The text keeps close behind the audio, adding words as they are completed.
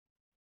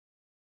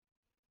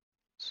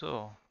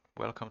So,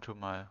 welcome to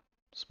my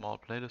small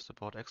playlist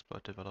about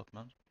exploit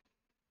development.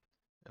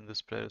 In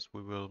this playlist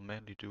we will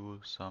mainly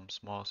do some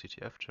small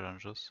CTF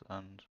challenges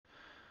and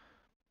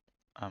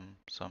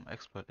some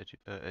exploit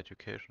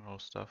educational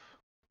stuff,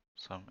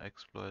 some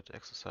exploit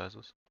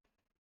exercises.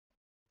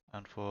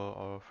 And for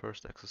our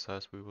first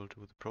exercise we will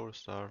do the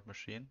Protostar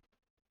machine.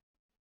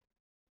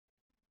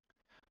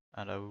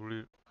 And I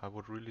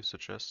would really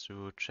suggest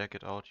to check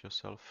it out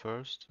yourself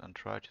first and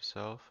try it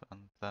yourself and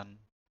then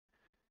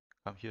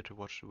come here to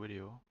watch the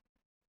video.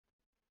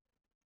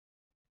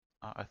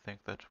 I think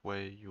that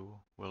way you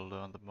will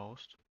learn the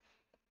most.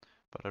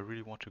 But I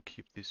really want to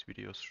keep these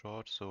videos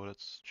short, so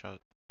let's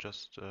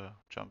just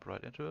jump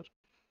right into it.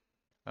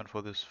 And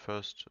for this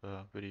first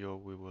video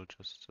we will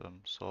just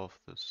solve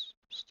this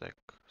stack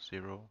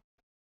 0.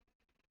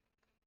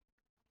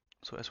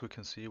 So as we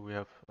can see, we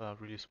have a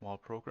really small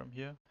program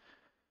here.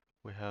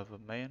 We have a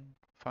main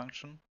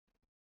function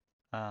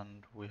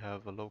and we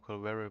have a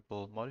local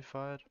variable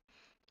modified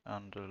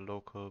and a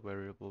local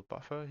variable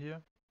buffer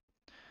here.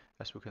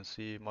 As we can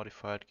see,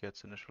 modified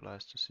gets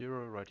initialized to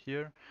 0 right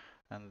here,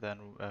 and then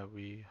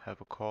we have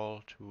a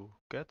call to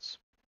gets.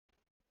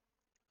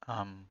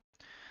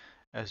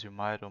 As you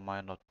might or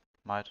might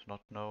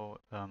not know,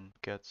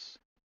 gets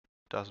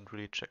doesn't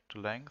really check the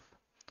length.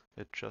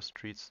 It just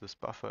treats this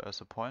buffer as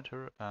a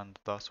pointer, and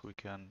thus we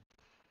can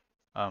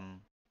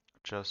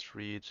just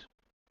read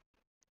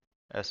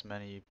as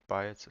many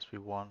bytes as we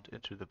want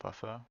into the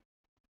buffer.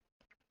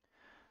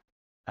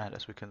 And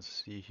as we can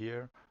see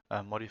here,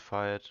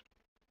 modified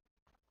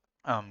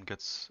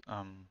gets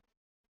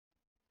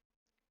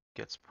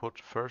put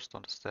first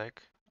on the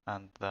stack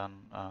and then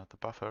the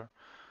buffer,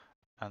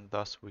 and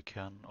thus we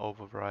can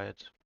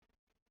override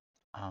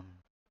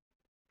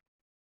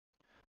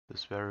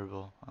this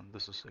variable, and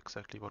this is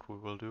exactly what we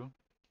will do.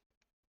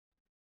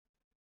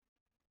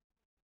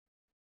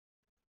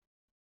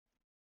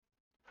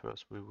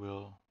 First we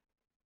will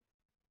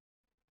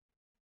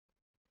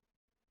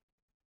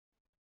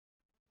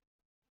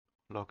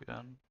log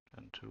in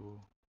into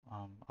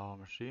our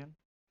machine,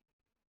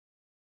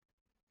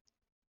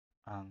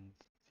 and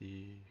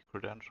the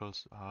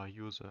credentials are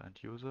user and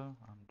user,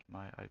 and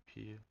my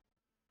IP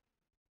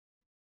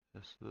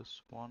is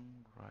this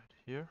one right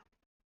here.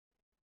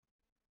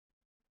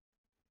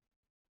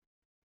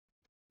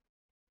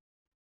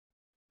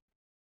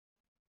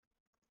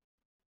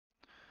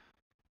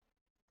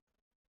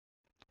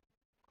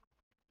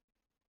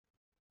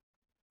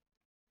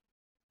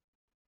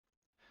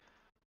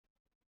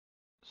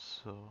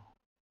 So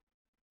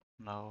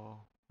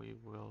now we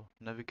will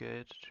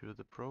navigate to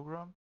the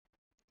program,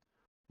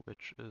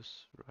 which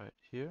is right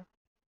here.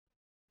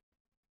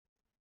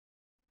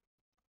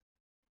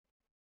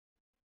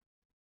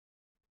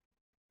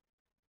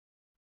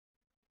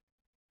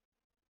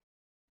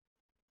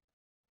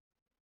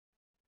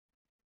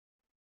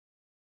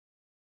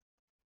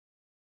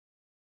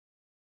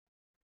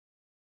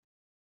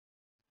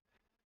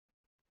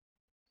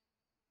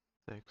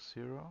 Stack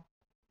 0.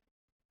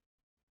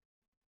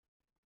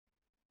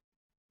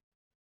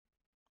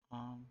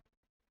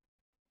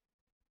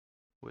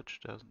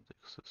 Which doesn't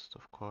exist,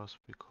 of course,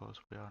 because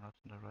we are not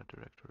in the right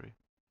directory.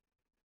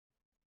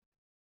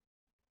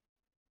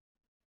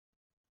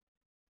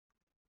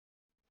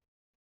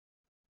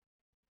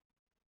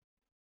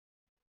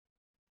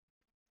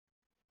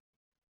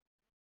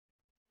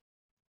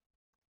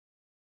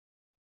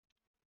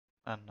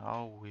 And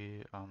now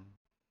we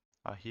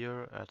are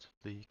here at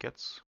the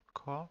gets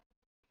call.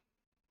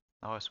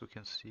 Now as we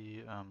can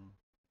see,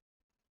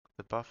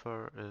 the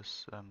buffer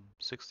is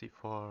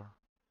 64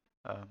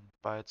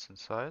 bytes in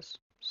size,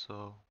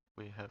 so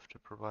we have to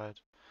provide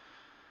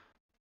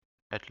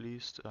at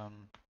least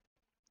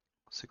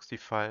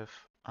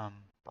 65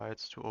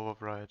 bytes to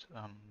override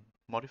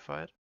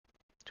modified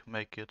to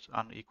make it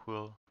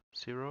unequal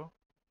 0,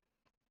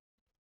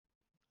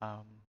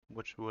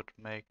 which would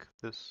make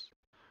this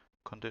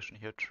condition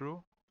here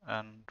true,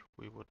 and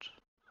we would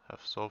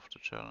have solved the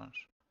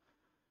challenge.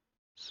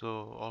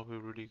 So all we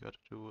really got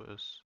to do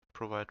is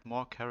provide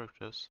more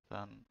characters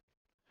than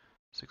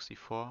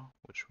 64,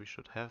 which we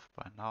should have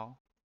by now.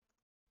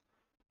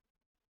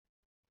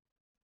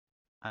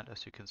 And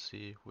as you can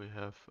see, we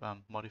have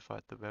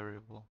modified the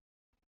variable.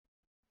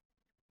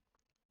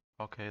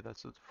 Okay,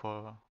 that's it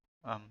for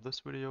this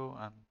video,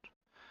 and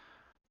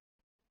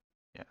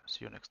yeah,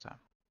 see you next time.